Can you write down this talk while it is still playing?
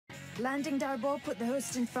Landing Darboe put the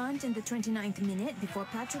host in front in the 29th minute before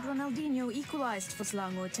Patrick Ronaldinho equalised for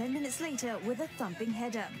Selangor 10 minutes later with a thumping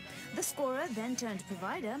header. The scorer then turned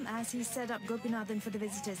provider as he set up Gopinathan for the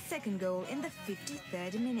visitors' second goal in the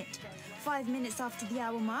 53rd minute. 5 minutes after the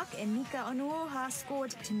hour mark, Emika Onuoha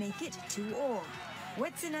scored to make it 2-2.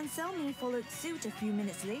 Wetson and Selmi followed suit a few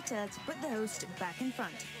minutes later to put the host back in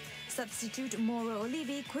front. Substitute Moro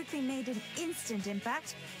Olivi quickly made an instant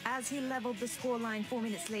impact as he levelled the scoreline 4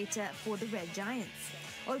 minutes later for the Red Giants.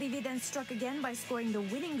 Olivi then struck again by scoring the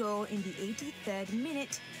winning goal in the 83rd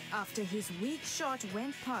minute after his weak shot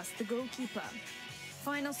went past the goalkeeper.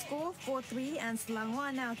 Final score 4-3 and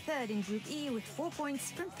Selangor now third in Group E with 4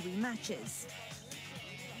 points from 3 matches.